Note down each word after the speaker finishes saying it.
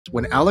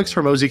When Alex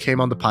Hormozi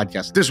came on the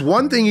podcast, this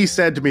one thing he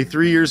said to me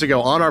 3 years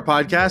ago on our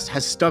podcast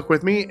has stuck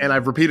with me, and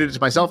I've repeated it to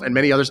myself and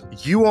many others.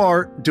 You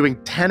are doing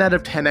 10 out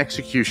of 10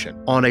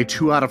 execution on a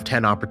 2 out of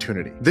 10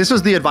 opportunity. This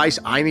was the advice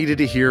I needed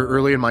to hear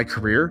early in my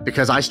career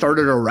because I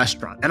started a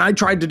restaurant and I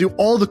tried to do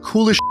all the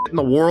coolest shit in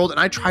the world, and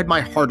I tried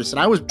my hardest,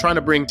 and I was trying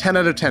to bring 10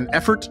 out of 10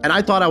 effort, and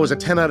I thought I was a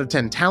 10 out of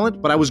 10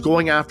 talent, but I was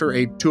going after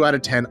a 2 out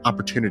of 10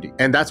 opportunity.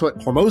 And that's what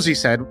Hormozi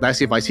said. That's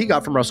the advice he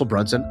got from Russell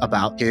Brunson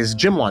about his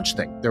gym launch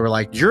thing. They were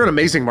like, you're an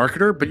amazing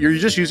marketer, but you're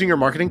just using your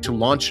marketing to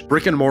launch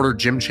brick and mortar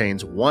gym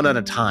chains one at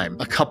a time,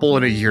 a couple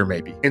in a year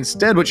maybe.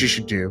 Instead, what you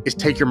should do is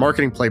take your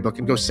marketing playbook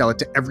and go sell it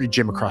to every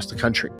gym across the country.